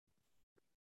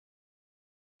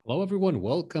Hello, everyone.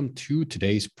 Welcome to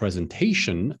today's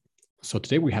presentation. So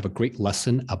today we have a great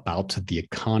lesson about the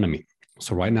economy.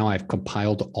 So right now I've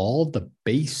compiled all the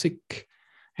basic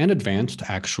and advanced,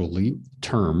 actually,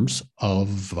 terms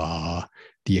of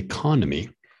the economy.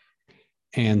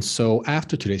 And so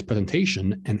after today's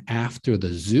presentation and after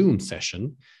the Zoom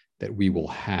session that we will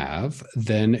have,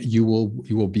 then you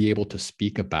will be able to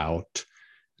speak about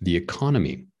the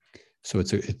economy. So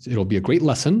it'll be a great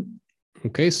lesson.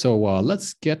 Okay, so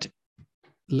let's get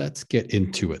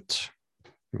into it.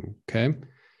 Okay,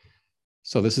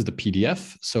 so this is the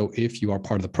PDF. So if you are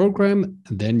part of the program,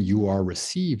 then you already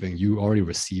received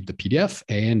the PDF,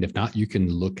 and if not, you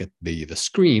can look at the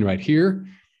screen right here,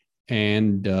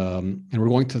 and we're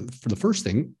going to, for the first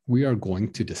thing, we are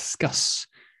going to discuss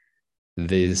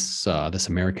this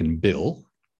American bill.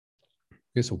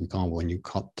 Okay, so we call when you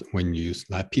use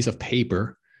that piece of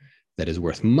paper that is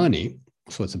worth money.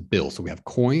 So it's a bill. So we have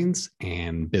coins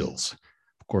and bills.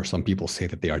 Of course, some people say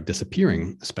that they are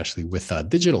disappearing, especially with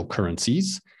digital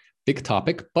currencies. Big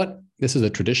topic, but this is a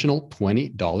traditional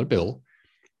 $20 bill.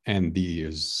 And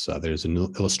there's an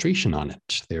illustration on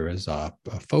it. There is a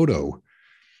photo,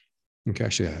 okay,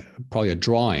 actually probably a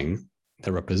drawing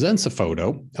that represents a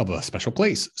photo of a special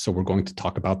place. So we're going to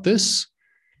talk about this.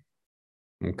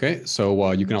 Okay,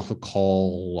 so you can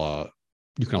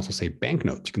also say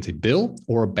banknote. You can say bill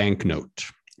or banknote.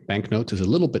 Banknote is a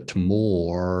little bit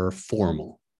more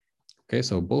formal. Okay,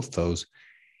 so both those.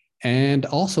 And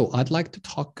also, I'd like to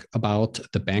talk about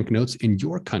the banknotes in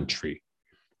your country.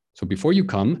 So before you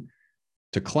come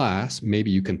to class,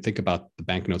 maybe you can think about the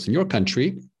banknotes in your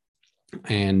country.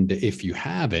 And if you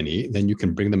have any, then you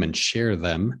can bring them and share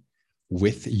them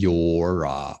with your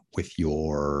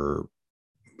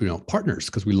partners,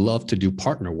 because we love to do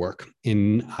partner work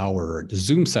in our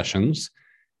Zoom sessions.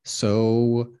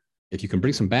 So if you can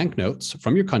bring some banknotes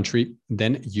from your country,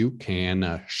 then you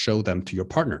can show them to your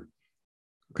partner.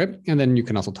 Okay, and then you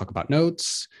can also talk about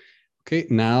notes. Okay,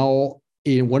 now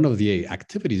in one of the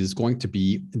activities is going to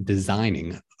be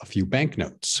designing a few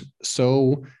banknotes.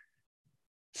 So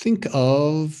think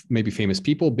of maybe famous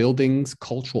people, buildings,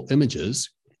 cultural images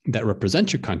that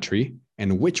represent your country,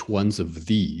 and which ones of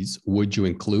these would you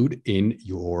include in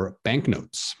your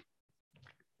banknotes?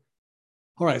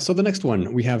 All right, so the next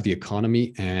one, we have the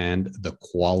economy and the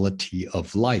quality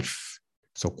of life.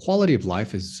 So quality of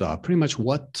life is pretty much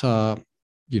what,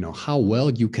 how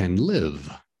well you can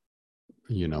live,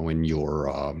 in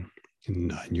your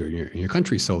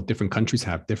country. So different countries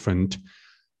have different,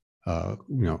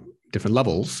 different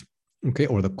levels. Okay,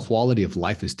 or the quality of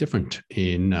life is different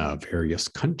in various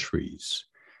countries.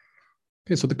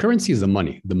 Okay, so the currency is the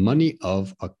money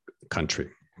of a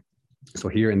country. So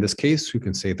here in this case, we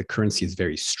can say the currency is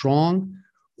very strong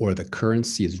or the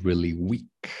currency is really weak.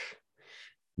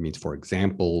 It means, for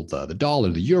example, the dollar,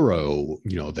 the euro,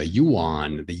 the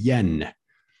yuan, the yen,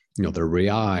 the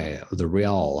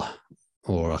real,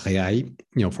 or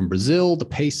real, from Brazil, the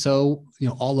peso,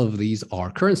 all of these are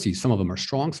currencies. Some of them are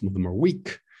strong, some of them are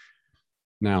weak.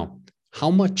 Now, how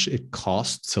much it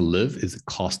costs to live is the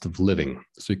cost of living.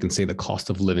 So you can say the cost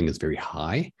of living is very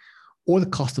high or the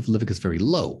cost of living is very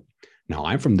low. Now,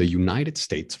 I'm from the United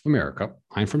States of America.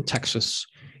 I'm from Texas,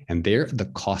 and there the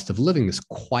cost of living is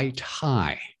quite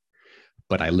high.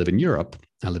 But I live in Europe.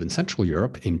 I live in Central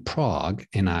Europe, in Prague,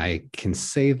 and I can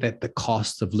say that the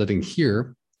cost of living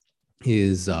here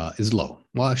is low.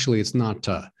 Well, actually, it's not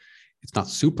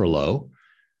super low,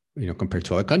 compared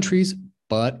to other countries,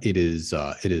 but it is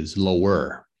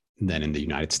lower than in the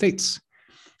United States.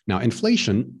 Now,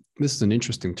 inflation, this is an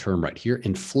interesting term right here,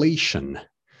 inflation.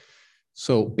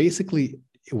 So basically,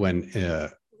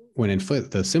 the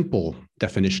simple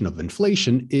definition of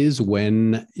inflation is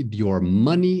when your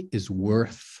money is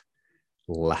worth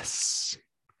less.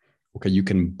 Okay, you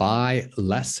can buy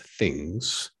less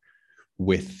things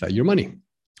with your money.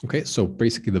 Okay, so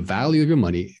basically the value of your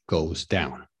money goes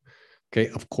down. Okay,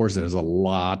 of course, there's a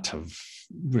lot of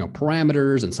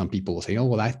parameters, and some people will say, oh,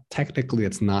 well, that technically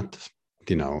it's not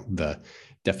the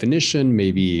definition.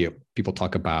 Maybe people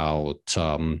talk about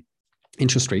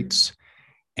interest rates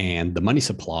and the money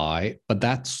supply, but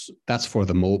that's for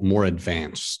the more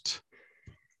advanced,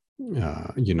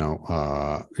 for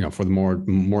the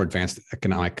more advanced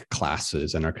economic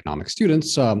classes and economic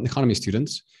students, economy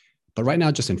students. But right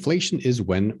now, just inflation is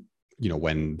when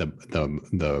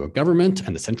the government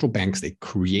and the central banks, they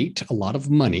create a lot of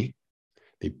money,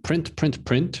 they print,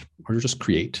 or just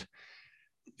create,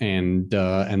 and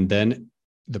then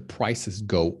the prices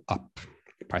go up.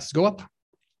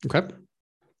 Okay,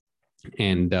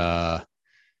 and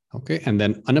Okay, and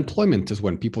then unemployment is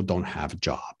when people don't have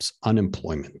jobs.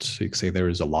 Unemployment. So you can say there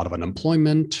is a lot of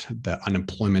unemployment. The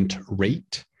unemployment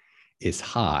rate is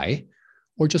high,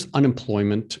 or just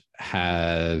unemployment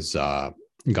has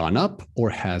gone up or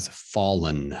has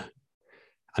fallen.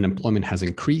 Unemployment has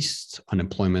increased.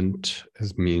 Unemployment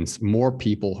means more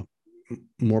people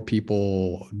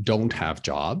don't have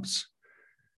jobs.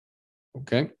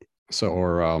 Okay, so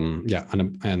or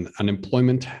and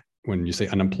unemployment, when you say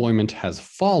unemployment has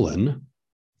fallen,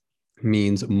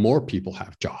 means more people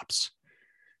have jobs.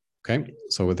 Okay,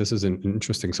 so this is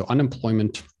interesting. So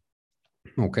unemployment,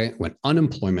 okay, when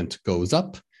unemployment goes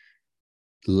up,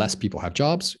 less people have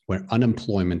jobs. When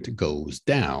unemployment goes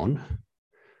down,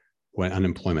 when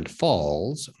unemployment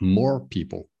falls, more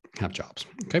people have jobs.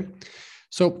 Okay,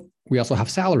 so we also have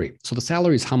salary. So the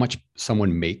salary is how much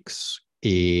someone makes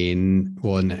in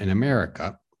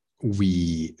America.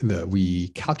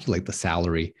 We calculate the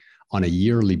salary on a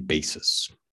yearly basis.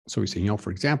 So we say,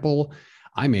 for example,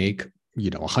 I make,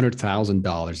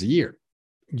 $100,000 a year.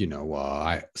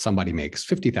 Somebody makes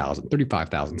 50,000,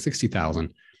 35,000,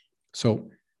 60,000. So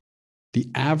the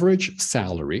average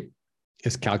salary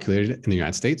is calculated in the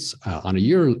United States on a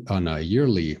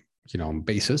yearly,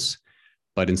 basis.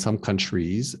 But in some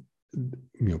countries,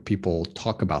 people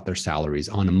talk about their salaries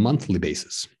on a monthly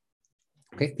basis.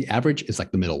 Okay, the average is like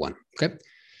the middle one. Okay,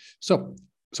 so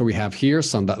we have here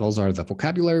those are the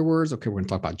vocabulary words. Okay, we're going to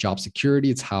talk about job security.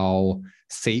 It's how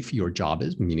safe your job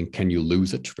is, meaning can you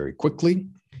lose it very quickly?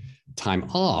 Time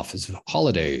off is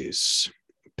holidays.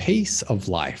 Pace of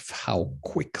life, how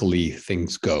quickly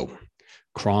things go.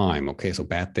 Crime, okay, so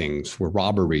bad things were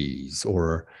robberies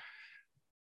or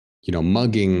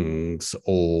muggings,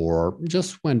 or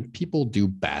just when people do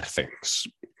bad things.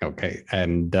 Okay,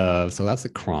 and so that's a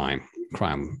crime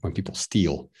when people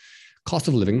steal. Cost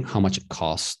of living, how much it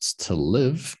costs to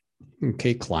live.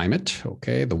 Okay, climate,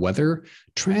 okay, the weather.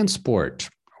 Transport,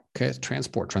 okay,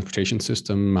 transportation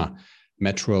system,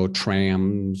 metro,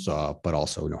 trams, but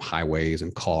also highways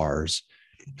and cars.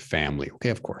 Family, okay,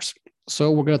 of course.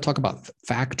 So we're going to talk about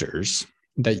factors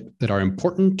that are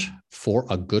important for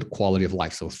a good quality of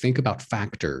life. So think about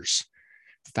factors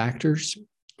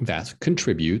that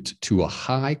contribute to a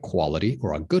high quality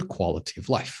or a good quality of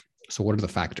life. So what are the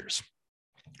factors?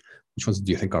 Which ones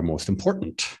do you think are most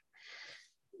important?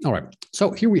 All right,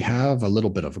 so here we have a little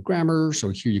bit of a grammar. So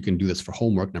here you can do this for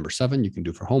homework. Number 7, you can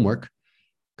do for homework.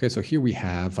 Okay, so here we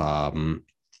have,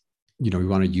 we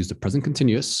want to use the present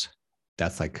continuous.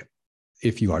 That's like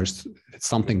if you are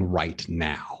something right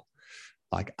now.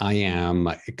 Like I am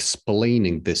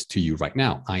explaining this to you right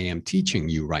now. I am teaching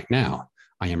you right now.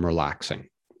 I am relaxing.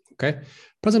 Okay.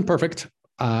 Present perfect.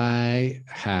 I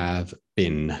have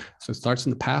been. So it starts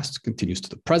in the past, continues to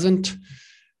the present.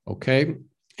 Okay.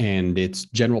 And it's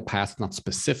general past, not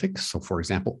specific. So for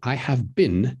example, I have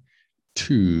been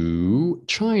to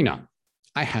China.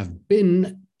 I have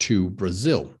been to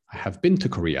Brazil. I have been to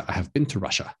Korea. I have been to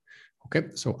Russia. Okay.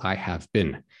 So I have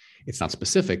been. It's not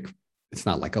specific. It's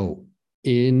not like, oh,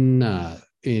 in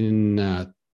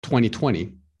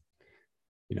 2020,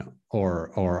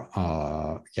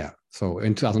 so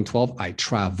in 2012 I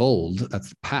traveled. That's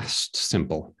the past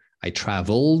simple. I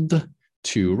traveled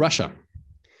to Russia.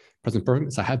 Present perfect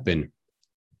is I have been.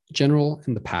 General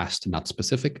in the past, not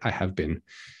specific. I have been.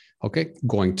 Okay,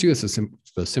 going to is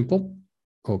the simple.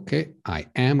 Okay, I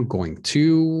am going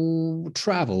to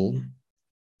travel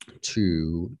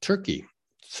to Turkey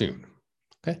soon.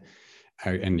 Okay.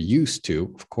 And used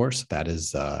to, of course, that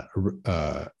is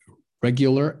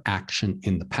regular action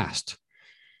in the past.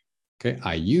 Okay,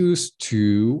 I used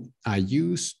to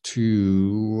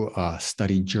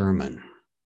study German.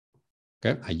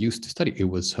 Okay, I used to study. It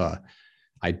was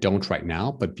I don't right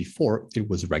now, but before it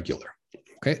was regular.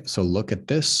 Okay, so look at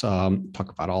this. Talk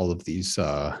about all of these.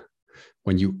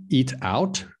 When you eat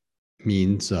out,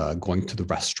 means going to the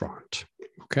restaurant.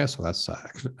 Okay, so that's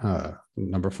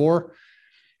number 4.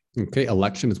 Okay,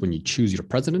 election is when you choose your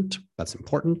president. That's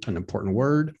important, an important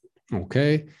word.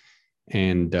 Okay,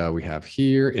 and we have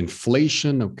here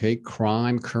inflation. Okay,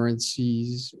 crime,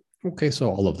 currencies. Okay, so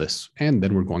all of this. And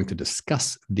then we're going to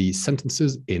discuss these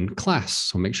sentences in class.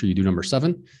 So make sure you do number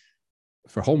 7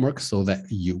 for homework so that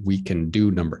we can do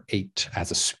number 8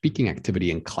 as a speaking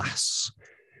activity in class.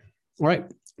 All right,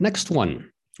 next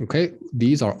one. Okay,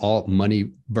 these are all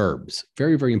money verbs.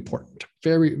 Very, very important.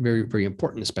 Very, very, very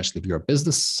important, especially if you're a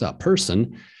business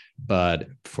person, but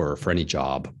for any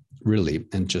job, really,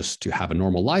 and just to have a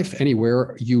normal life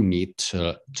anywhere, you need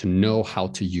to know how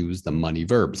to use the money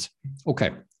verbs. Okay,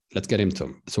 let's get into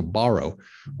them. So borrow.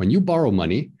 When you borrow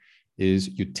money, is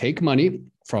you take money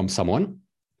from someone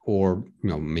or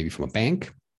maybe from a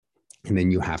bank, and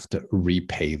then you have to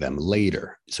repay them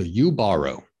later. So you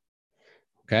borrow,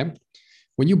 okay?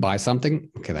 When you buy something,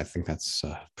 okay, I think that's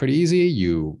pretty easy.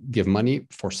 You give money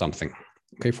for something,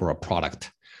 okay, for a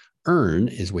product. Earn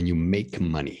is when you make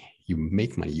money. You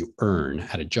make money, you earn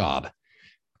at a job.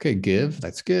 Okay, give,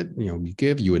 that's good. You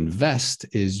give, you invest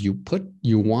is you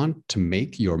want to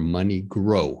make your money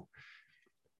grow.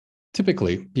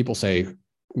 Typically, people say,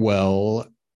 well,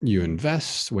 you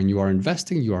invest. When you are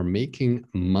investing, you are making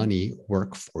money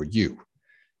work for you.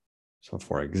 So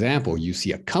for example, you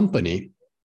see a company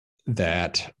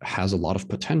that has a lot of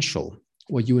potential.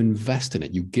 Well, you invest in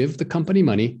it. You give the company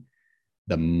money.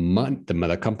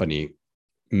 The company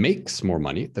makes more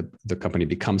money. The company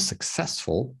becomes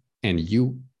successful, and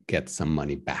you get some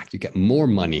money back. You get more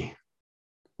money.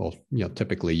 Well,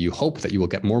 typically you hope that you will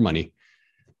get more money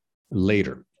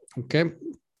later. Okay.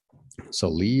 So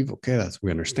leave. Okay.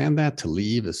 We understand that. To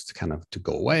leave is kind of to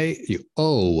go away. You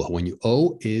owe. When you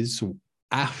owe is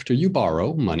after you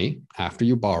borrow money. After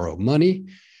you borrow money,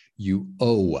 you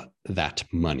owe that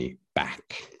money back.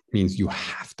 It means you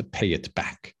have to pay it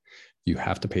back. You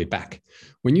have to pay it back.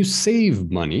 When you save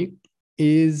money,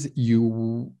 is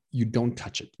you don't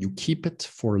touch it. You keep it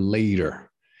for later.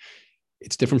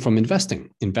 It's different from investing.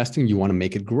 Investing, you want to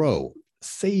make it grow.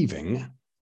 Saving,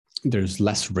 there's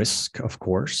less risk, of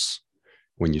course,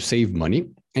 when you save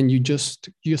money, and you just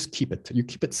keep it. You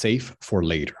keep it safe for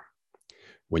later.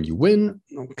 When you win,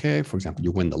 okay, for example,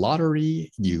 you win the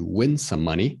lottery, you win some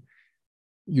money.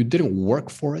 You didn't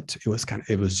work for it. It was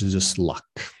just luck.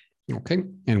 Okay.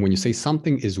 And when you say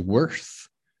something is worth,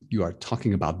 you are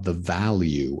talking about the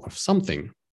value of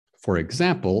something. For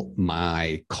example,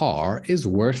 my car is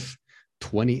worth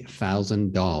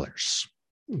 $20,000.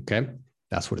 Okay.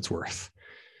 That's what it's worth.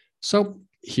 So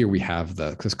here we have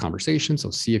this conversation. So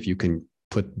see if you can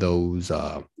put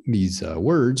these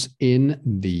words in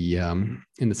the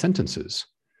sentences.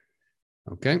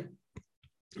 Okay.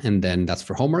 And then that's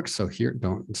for homework. So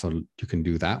so you can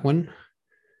do that one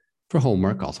for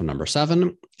homework, also number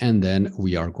 7. And then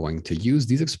we are going to use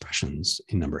these expressions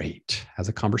in number 8 as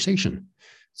a conversation.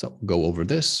 So go over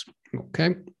this.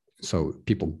 Okay. So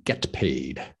people get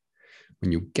paid.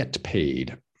 When you get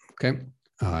paid, okay.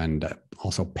 And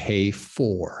also pay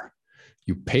for.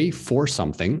 You pay for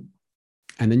something,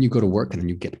 and then you go to work and then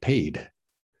you get paid.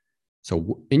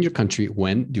 So in your country,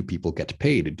 when do people get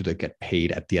paid? Do they get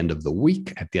paid at the end of the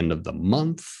week, at the end of the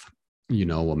month,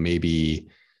 maybe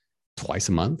twice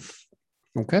a month?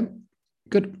 Okay,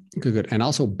 good. And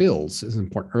also bills is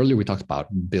important. Earlier we talked about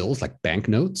bills like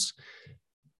banknotes,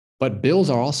 but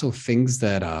bills are also things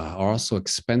that are also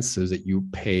expenses that you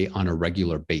pay on a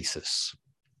regular basis.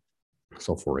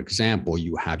 So for example,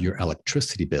 you have your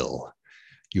electricity bill,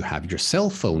 you have your cell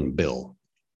phone bill.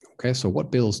 Okay, so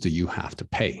what bills do you have to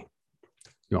pay?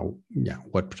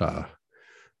 What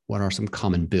are some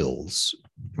common bills?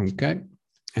 Okay,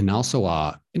 and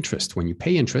also interest. When you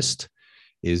pay interest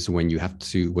is when you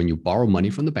borrow money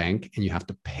from the bank and you have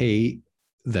to pay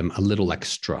them a little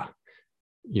extra,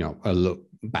 a little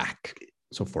back.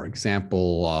 So for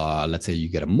example, let's say you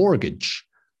get a mortgage.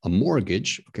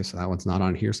 Okay, so that one's not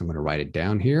on here, so I'm going to write it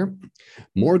down here.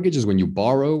 Mortgage is when you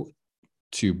borrow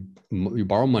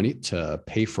money to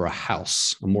pay for a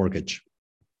house, a mortgage.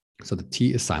 So the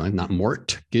T is silent, not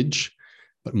mortgage,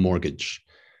 but mortgage.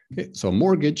 Okay, so a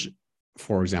mortgage,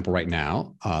 for example, right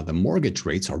now, the mortgage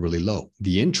rates are really low.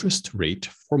 The interest rate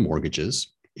for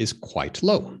mortgages is quite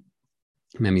low.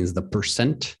 And that means the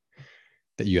percent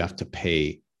that you have to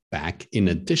pay back in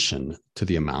addition to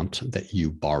the amount that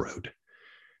you borrowed.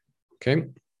 Okay,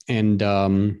 and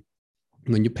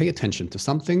when you pay attention to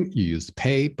something, you use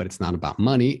pay, but it's not about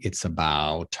money. It's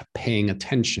about paying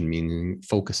attention, meaning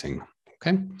focusing.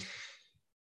 Okay,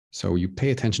 so you pay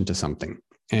attention to something.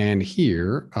 And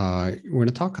here, we're going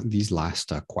to talk these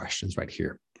last questions right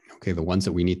here. Okay, the ones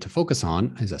that we need to focus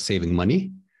on is saving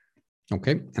money,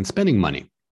 okay, and spending money.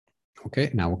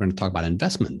 Okay, now we're going to talk about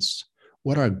investments.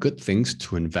 What are good things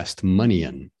to invest money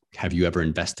in? Have you ever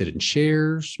invested in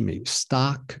shares, maybe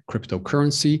stock,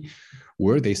 cryptocurrency?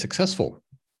 Were they successful?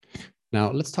 Now,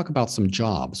 let's talk about some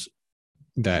jobs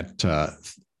that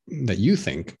you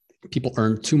think people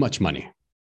earn too much money.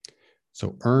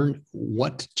 So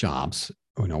what jobs,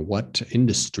 what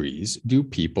industries do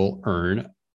people earn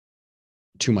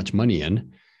too much money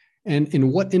in? And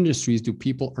in what industries do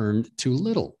people earn too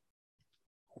little?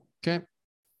 Okay.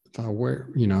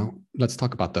 Let's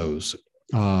talk about those.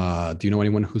 Do you know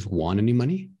anyone who's won any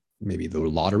money? Maybe the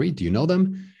lottery. Do you know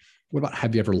them? What about,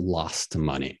 have you ever lost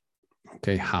money?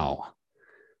 Okay. How?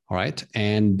 All right.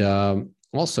 And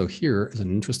also here is an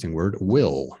interesting word,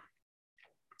 will.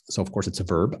 So of course it's a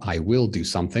verb. I will do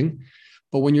something.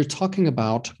 But when you're talking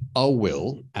about a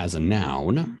will as a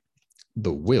noun,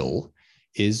 the will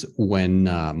is when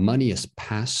money is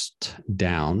passed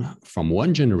down from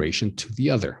one generation to the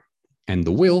other. And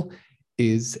the will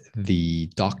is the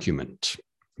document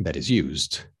that is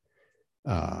used,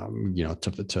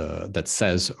 that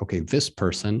says, okay, this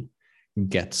person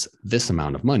gets this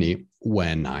amount of money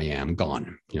when I am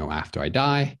gone. After I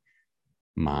die,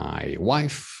 my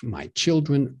wife, my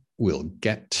children will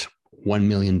get $1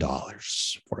 million,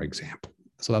 for example.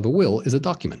 So the will is a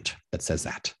document that says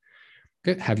that.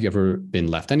 Okay, have you ever been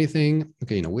left anything?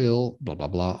 Okay, in a will, blah, blah,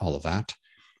 blah, all of that.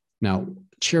 Now,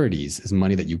 charities is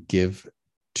money that you give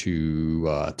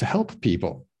to help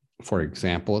people. For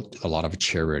example, a lot of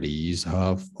charities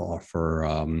for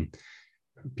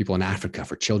people in Africa,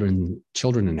 for children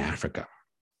in Africa.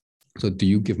 So do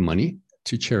you give money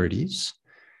to charities?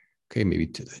 Okay, maybe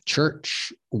to the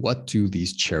church. What do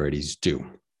these charities do?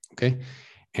 Okay,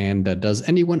 and does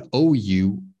anyone owe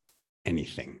you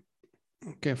anything?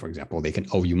 Okay, for example, they can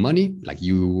owe you money, like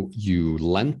you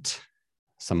lent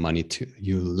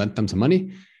them some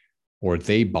money, or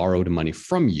they borrowed money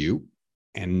from you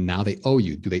and now they owe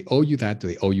you. Do they owe you that? Do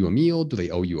they owe you a meal? Do they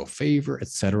owe you a favor,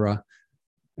 etc.?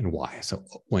 And why? So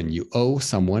when you owe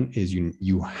someone, is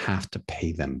you have to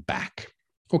pay them back.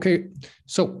 Okay,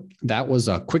 so that was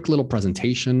a quick little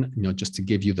presentation, just to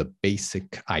give you the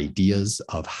basic ideas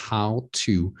of how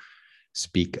to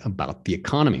speak about the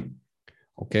economy.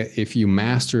 Okay, if you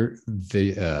master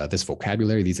this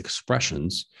vocabulary, these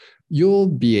expressions, you'll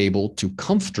be able to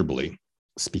comfortably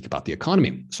speak about the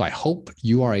economy. So I hope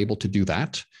you are able to do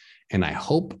that, and I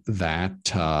hope that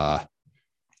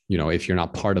if you're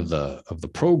not part of the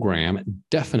program,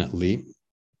 definitely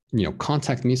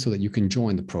contact me so that you can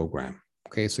join the program.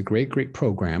 Okay, it's a great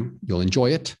program. You'll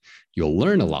enjoy it. You'll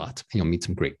learn a lot, and you'll meet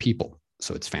some great people.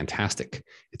 So it's fantastic.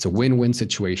 It's a win-win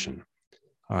situation.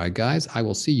 All right, guys, I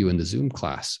will see you in the Zoom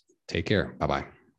class. Take care. Bye-bye.